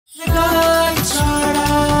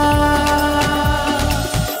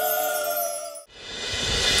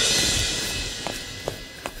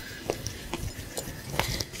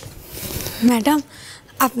Madam,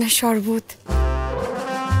 আপনার শরবত।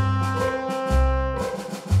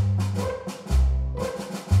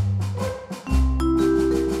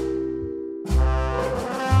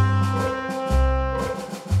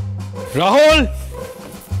 রাহুল,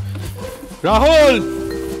 রাহুল।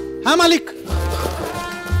 হ্যাঁ মালিক।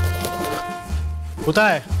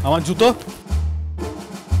 কোথায় আমার জুতো?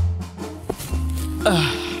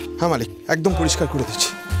 হ্যাঁ মালিক, একদম পরিষ্কার করে দিচ্ছি।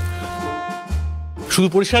 শুধু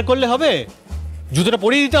পরিষ্কার করলে হবে? জুতোটা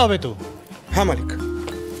পরিয়ে দিতে হবে তো। হ্যাঁ মালিক।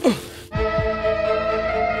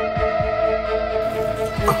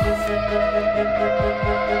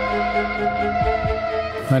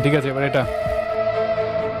 হ্যাঁ ঠিক আছে, এবার এটা।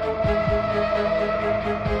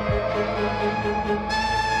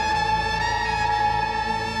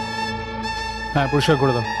 হ্যাঁ পরিষ্কার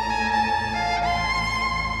করে দাও।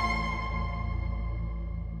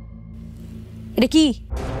 এটা কি?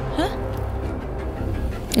 হ্যাঁ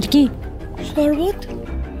এটা কি? শরবত।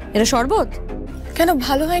 এটা শরবত? কেন,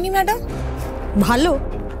 ভালো হয়নি ম্যাডাম? ভালো?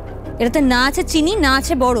 এটাতে না আছে চিনি, না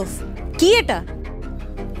আছে বরফ। কি এটা?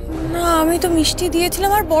 না, আমি তো মিষ্টি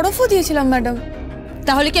দিয়েছিলাম আর বরফও দিয়েছিলাম ম্যাডাম।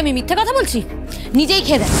 তাহলে কি আমি মিথ্যা কথা বলছি? নিজেই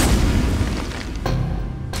খেয়ে দেখ।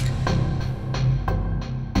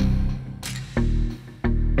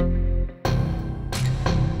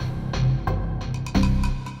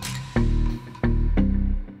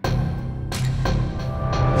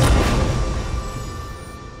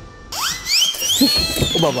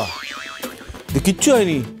 ও বাবা, কিচ্ছু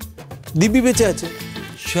হয়নি, দিব্যি বেঁচে আছে।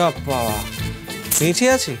 সব বাবা বেঁচে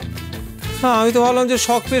আছে? হ্যাঁ, আমি তো ভাবলাম যে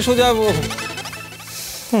শখ পেয়ে সোজা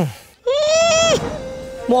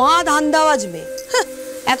মহা ধান্দাবাজ মেয়ে।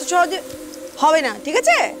 এত সহজে হবে না, ঠিক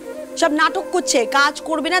আছে? সব নাটক করছে, কাজ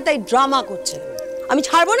করবে না তাই ড্রামা করছে। আমি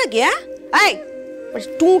ছাড়বো নাকি? এই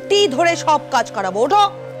টুটি ধরে সব কাজ করাবো। ওঠো,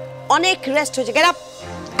 অনেক রেস্ট হয়েছে। Get up.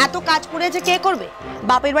 এত কাজ পড়েছে, কে করবে?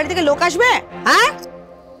 বাপের বাড়ি থেকে লোক আসবে? হ্যাঁ,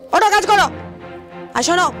 ওঠো, কাজ করো। আর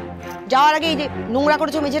শোনো, যাওয়ার আগে এই যে নোংরা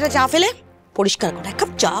করেছো মেঝেটা, চা ফেলে পরিষ্কার করো। এক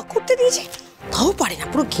কাপ চা করতে দিয়েছে, তাও পারে না,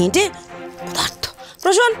 পুরো ঘেঁটে পদার্থ।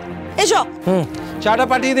 প্রশোন, এসো। চাটা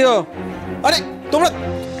পাঠিয়ে দিও। আরে তোমরা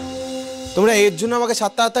তোমরা এর জন্য আমাকে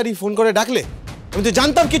 7 তাড়াতাড়ি ফোন করে ডাকলে? আমি তো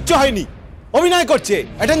জানতাম কিচ্ছু হয়নি। অভিনয় করছে,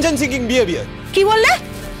 অ্যাটেনশন সিকিং বিহেভিয়ার। কি বললে?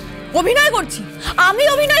 অভিনয় করছি? আমি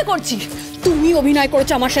অভিনয় করছি? তুমি অভিনয়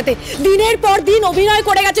করেছো আমার সাথে, দিনের পর দিন অভিনয়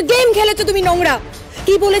করে গেছো, গেম খেলেছো তুমি নোংরা।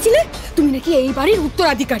 কি বলেছিলে? তুমি নাকি এই বাড়ির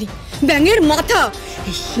উত্তরাধিকারী, ব্যাঙের মাথা।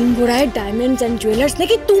 এই সিংহরায়ের ডায়মন্ডস অ্যান্ড জুয়েলার্স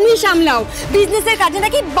নাকি তুমি সামলাও, বিজনেসের কাজে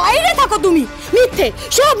নাকি বাইরে থাকো তুমি। মিথ্যে,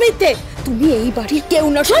 সব মিথ্যে। তুমি এই বাড়ির কেউ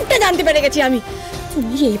না, সবটা জানতে পেরে গেছি আমি।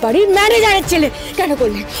 তুমি এই বাড়ির ম্যানেজারের ছেলে। কেন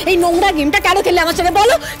করলে এই নোংরা গেমটা? কেন খেললে আমার সাথে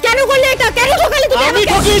বলো? কেন করলে এটা? কেন ঠকালে তুমি? আমি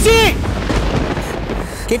ঠকিয়েছি?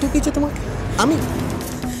 কে ঠকিয়েছে তোমাকে? আমি?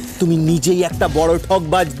 তুমি নিজেই একটা বড়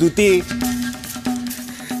ঠকবাজ দুতি।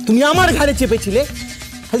 তুমি আমার ঘাড়ে চেপেছিলে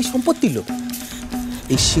খালি সম্পত্তির লোভ।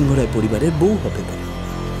 এই সিংহরায় পরিবারের বউ হবে বলে।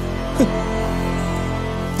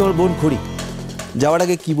 তোমার বোন খড়ি যাওয়ার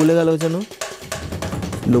আগে কি বলে গেল যেন?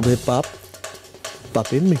 লোভে পাপ,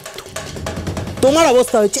 পাপে মৃত্যু। তোমার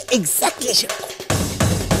অবস্থা হয়েছে এক্স্যাক্টলি সেরকম।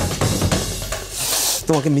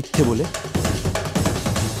 তোমাকে মিথ্যে বলে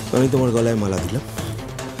আমি তোমার গলায় মালা দিলাম,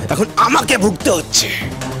 এখন আমাকে ভুগতে হচ্ছে।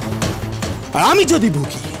 আর আমি যদি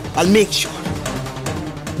ভুগি, আই মেক শিওর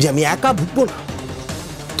যে আমি একা ভুগবো না,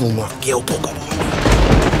 তোমাকেও ভোগাবো।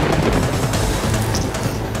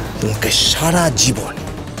 তোমাকে সারা জীবন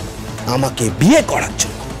আমাকে বিয়ে করার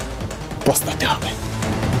জন্য পস্তাতে হবে।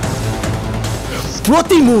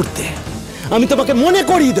 প্রতি মুহূর্তে আমি তোমাকে মনে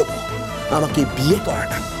করিয়ে দেব আমাকে বিয়ে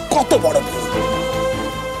করাটা কত বড় ভুল।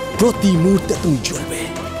 প্রতি মুহূর্তে তুমি জ্বলবে,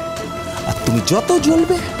 আর তুমি যত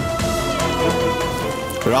জ্বলবে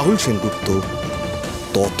রাহুল সেনগুপ্ত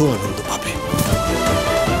তত আনন্দ পাবে।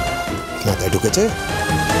 মাথায় ঢুকেছে?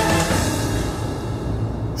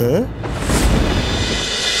 হ্যাঁ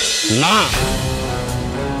না,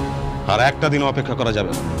 আর একটা দিন অপেক্ষা করা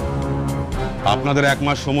যাবে না। আপনাদের 1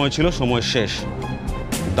 মাস সময় ছিল, সময় শেষ।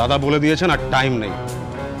 দাদা বলে দিয়েছেন আর টাইম নেই।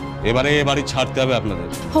 এবারে এ বাড়ি ছাড়তে হবে আপনাদের।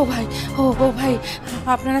 ও ভাই, ও ভাই,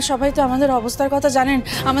 আপনারা সবাই তো আমাদের অবস্থার কথা জানেন।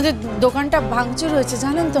 আমাদের দোকানটা ভাঙচুর হয়েছে,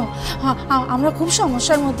 জানেন তো। আমরা খুব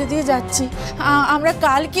সমস্যার মধ্যে দিয়ে যাচ্ছি। আমরা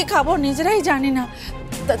কাল কি খাবো নিজেরাই জানি না।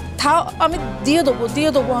 তাও আমি দিয়ে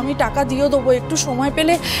দেবো, আমি টাকা দিয়ে দেবো। একটু সময়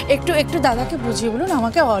পেলে একটু দাদাকে বুঝিয়ে বলুন,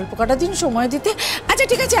 আমাকে অল্প কটা দিন সময় দিতে। আচ্ছা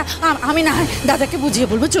ঠিক আছে, আমি না হয় দাদাকে বুঝিয়ে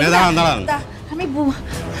বলবো। আমি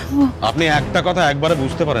আপনি একটা কথা একবারে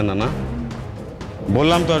বুঝতে পারেন না? না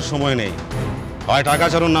বললাম তো আর সময় নেই। হয় টাকা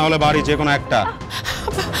ছাড়ুন, না হলে বাড়ি যে কোনো একটা।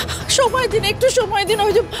 সময় দিন, একটু সময় দিন।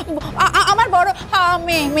 ওই যে আমার বড়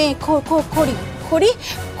মেয়ে খড়ি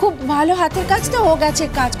খুব ভালো হাতের কাজ, তো ও গেছে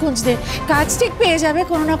কাজ খুঁজতে, কাজ ঠিক পেয়ে যাবে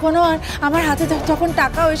কোনো না কোনো। আর আমার হাতে তখন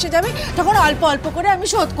টাকাও এসে যাবে, তখন অল্প অল্প করে আমি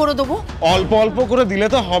শোধ করে দেবো। অল্প অল্প করে দিলে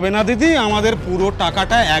তো হবে না দিদি, আমাদের পুরো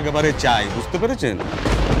টাকাটা একবারে চাই, বুঝতে পেরেছেন?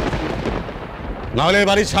 না হলে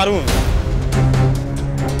বাড়ি ছাড়ুন।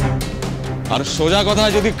 আর সোজা কথা,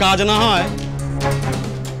 যদি কাজ না হয়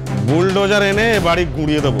বুলডোজার এনে বাড়ি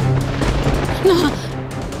গুঁড়িয়ে দেবো।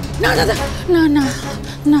 না দাদা, না না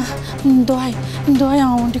না, দোহাই দোহাই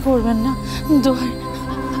এমনটি করবেন না, দোহাই।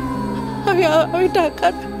 আমি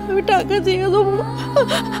টাকা দিয়ে দেবো।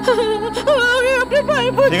 আমি আপনার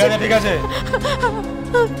পায়ে পড়ছি। ঠিক আছে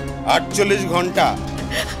 48 ঘন্টা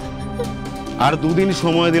আর 2 দিন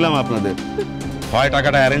সময় দিলাম আপনাদের। হয়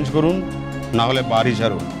টাকাটা অ্যারেঞ্জ করুন, না হলে বাড়ি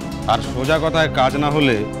ছাড়ুন। আর সোজা কথায়, কাজ না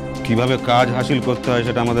হলে কিভাবে কাজ হাসিল করতে হয়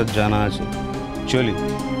সেটা আমাদের জানা আছে। চলি,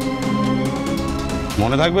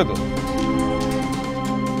 মনে থাকবে তো?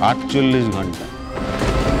 48 ঘন্টা।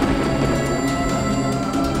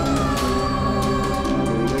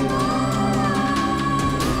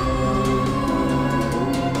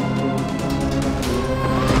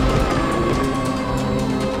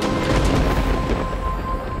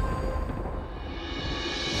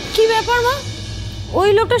 কি ব্যাপার মা? ওই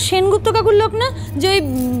লোকটা সেনগুপ্ত কাকুর লোক না, যে ওই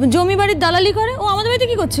জমি বাড়ির দালালি করে? ও আমাদের বাড়িতে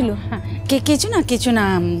কি করছিল? কিছু না,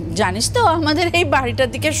 জানিস তো আমাদের এই বাড়িটার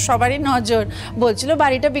দিকে সবারই নজর। বলছিল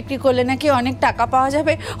বাড়িটা বিক্রি করলে নাকি অনেক টাকা পাওয়া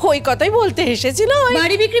যাবে, ওই কথাই বলতে এসেছিল।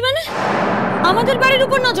 বাড়ি বিক্রি মানে? আমাদের বাড়ির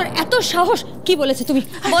উপর নজর? এত সাহস! কি বলেছে তুমি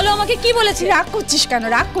বলো আমাকে, কি বলেছে? রাগ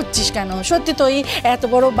করছিস কেন? সত্যি তো, এই এত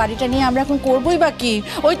বড় বাড়িটা নিয়ে আমরা এখন করবোই বা কি?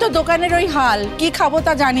 ওই তো দোকানের ওই হাল, কি খাবো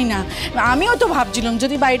তা জানি না। আমিও তো ভাবছিলাম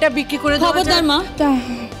যদি বাড়িটা বিক্রি করে দেওয়া যায়। খবরদার মা,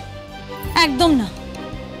 একদম না।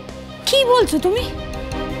 কি বলছো তুমি?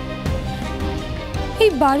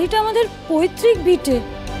 এই বাড়িটা আমাদের পৈতৃক ভিটে,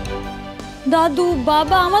 দাদু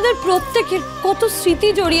বাবা আমাদের প্রত্যেকের কত স্মৃতি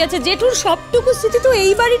জড়িয়ে আছে। জেঠুর সবটুকু স্মৃতি তো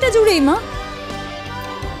এই বাড়িটা জুড়েই মা।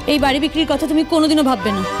 এই বাড়ি বিক্রির কথা তুমি কোনোদিনও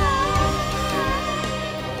ভাববে না।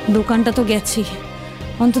 দোকানটা তো গেছি,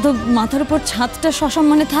 অন্তত মাথার উপর ছাদটা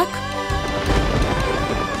সসম্মানে থাক।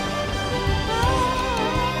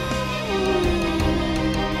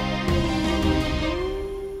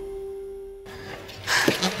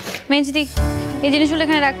 মেজদি, এই জিনিসগুলো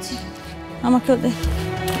এখানে রাখছি, আমাকেও দে।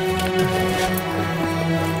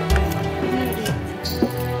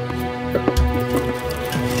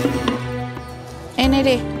 এনে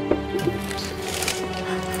রে,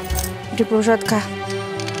 একটু প্রসাদ খা।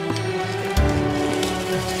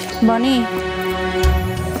 বনি,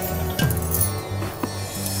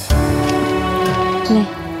 নে,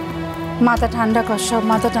 মাথা ঠান্ডা কর, সব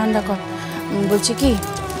মাথা ঠান্ডা কর। বলছি কি,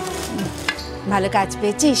 ভালো কাজ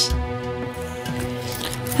পেয়েছিস?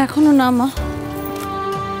 এখনো না মা।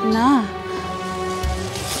 না,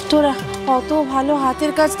 তোরা অত ভালো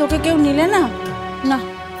হাতের কাজ তোকে কেউ নিলে না? না,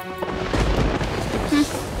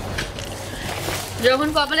 যখন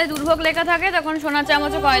কপালে দুর্ভোগ লেখা থাকে তখন সোনার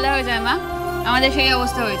চামচও কয়লা হয়ে যায় মা। আমাদের সেই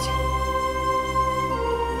অবস্থা হয়েছে।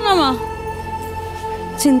 না মা,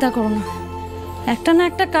 চিন্তা করো না, একটা না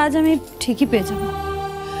একটা কাজ আমি ঠিকই পেয়ে যাবো।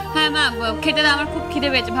 হ্যাঁ মা, খেতে দাও, আমার খুব খিদে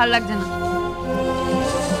পেয়েছে, ভালো লাগছে না।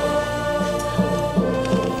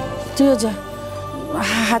 তুইও যা,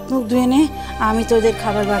 হাত মুখ ধুয়ে নে, আমি তোদের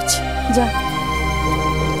খাবার বাড়ছি। যা।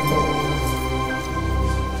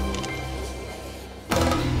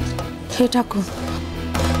 হে ঠাকুর,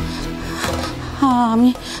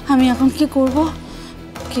 আমি এখন কি করব?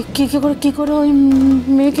 কি করে ওই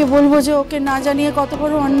মেয়েকে বলবো যে ওকে না জানিয়ে কত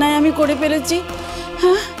বড় অন্যায় আমি করে ফেলেছি?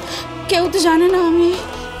 হ্যাঁ, কেউ তো জানে না আমি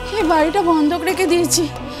এই বাড়িটা বন্ধক রেখে দিয়েছি।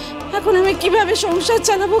 এখন আমি কিভাবে সংসার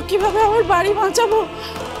চালাবো, কিভাবে আমার বাড়ি বাঁচাবো?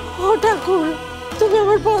 ও ঠাকুর, তুমি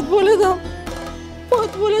আমার পথ বলে দাও, পথ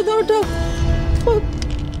বলে দাও ঠাকুর।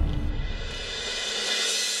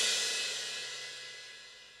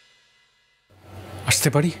 আসতে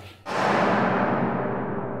পারি?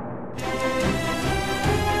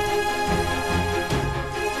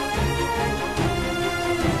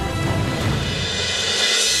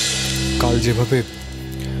 কাল যেভাবে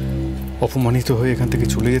অপমানিত হয়ে এখান থেকে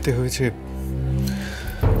চলে যেতে হয়েছে,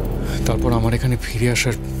 তারপর আমার এখানে ফিরে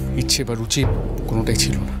আসার ইচ্ছে বা রুচি কোনোটাই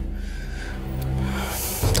ছিল না।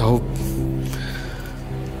 তাও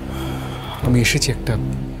আমি এসেছি একটা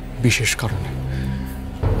বিশেষ কারণে।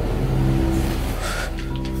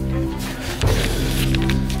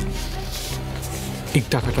 এই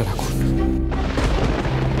টাকাটা রাখুন।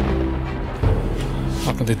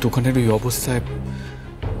 আপনাদের দোকানের ওই অবস্থায়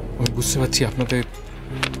আমি বুঝতে পারছি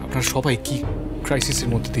আপনারা সবাই কি ক্রাইসিসের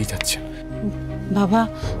মধ্যে দিয়ে যাচ্ছেন। বাবা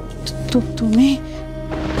তুমি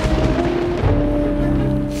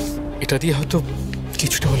এটা দিয়ে হয়তো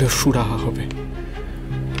কিছুটা হলেও সুরাহা হবে।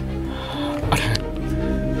 আর হ্যাঁ,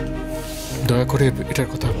 দয়া করে এটার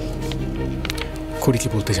কথা খড়িকে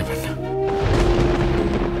বলতে যাবেন না,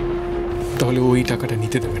 তাহলে ওই টাকাটা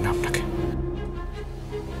নিতে দেবে না আপনাকে।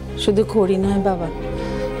 শুধু খড়ি নয় বাবা,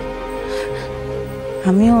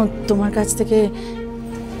 আমিও তোমার কাছ থেকে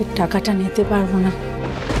এই টাকাটা নিতে পারবো না।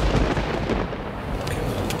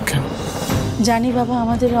 কেন? জানি বাবা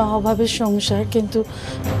আমাদের অভাবের সংসার, কিন্তু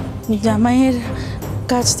জামাইয়ের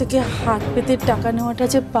কাছ থেকে হাত পেতে টাকা নেওয়াটা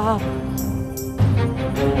যে পাপ।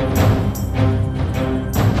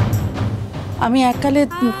 আমি এককালে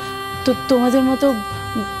তোমাদের মতো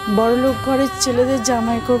বড়লোক ঘরের ছেলেদের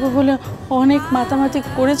জামাই করবো বলে অনেক মাতামাতি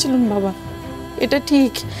করেছিলাম বাবা, এটা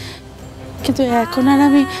ঠিক। কিন্তু এখন আর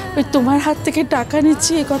আমি ওই তোমার হাত থেকে টাকা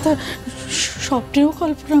নিচ্ছি এ কথা স্বপ্নেও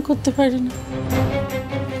কল্পনা করতে পারি না।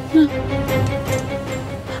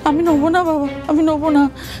 আমি নেবো না বাবা, আমি নেবো না।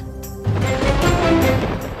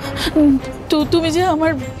 তো তুমি যে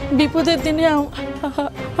আমার বিপদের দিনে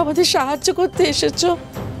আমাদের সাহায্য করতে এসেছো,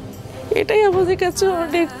 এটাই আমাদের কাছে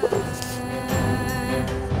অনেক।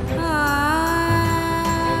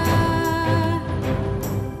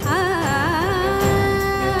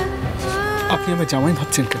 আপনি আমার জামাই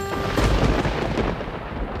ভাবছেন কেন?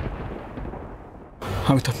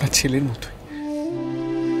 আমি তো আপনার ছেলের মতোই।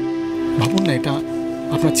 ভাবুন না, এটা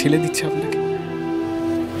আপনার ছেলে দিচ্ছে আপনাকে,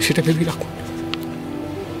 সেটা ভেবে রাখুন।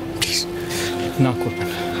 প্লিজ না করবেন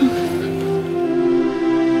না।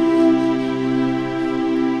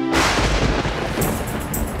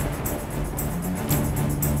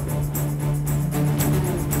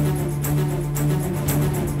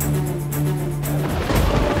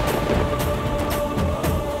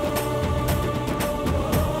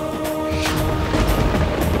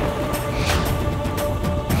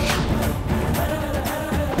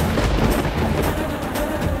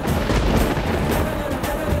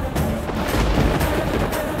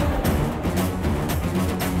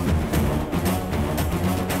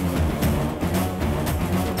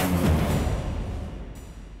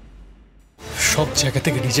 সব জায়গা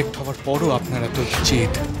থেকে রিজেক্ট হওয়ার পরও আপনারা তো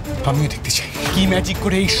জেদ। আমিও দেখতে চাই কি ম্যাজিক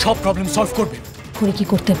করে এই সব প্রবলেম সলভ করবে। করে কি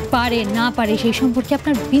করতে পারে না পারে সেই সম্পর্কে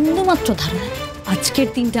আপনার বিন্দুমাত্র ধারণা। আজকের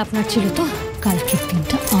দিনটা আপনার ছিল তো, কালকের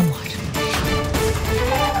দিনটা আমার।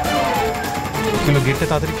 কিন্তু গেটটা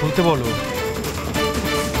তাড়াতাড়ি খুলতে বলো।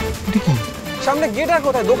 সামনে গেট আর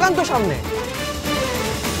কোথায়? দোকান তো সামনে।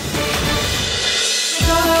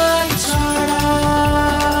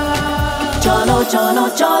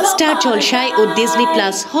 স্টার জলসায় ও ডিজনি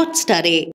প্লাস হটস্টারে।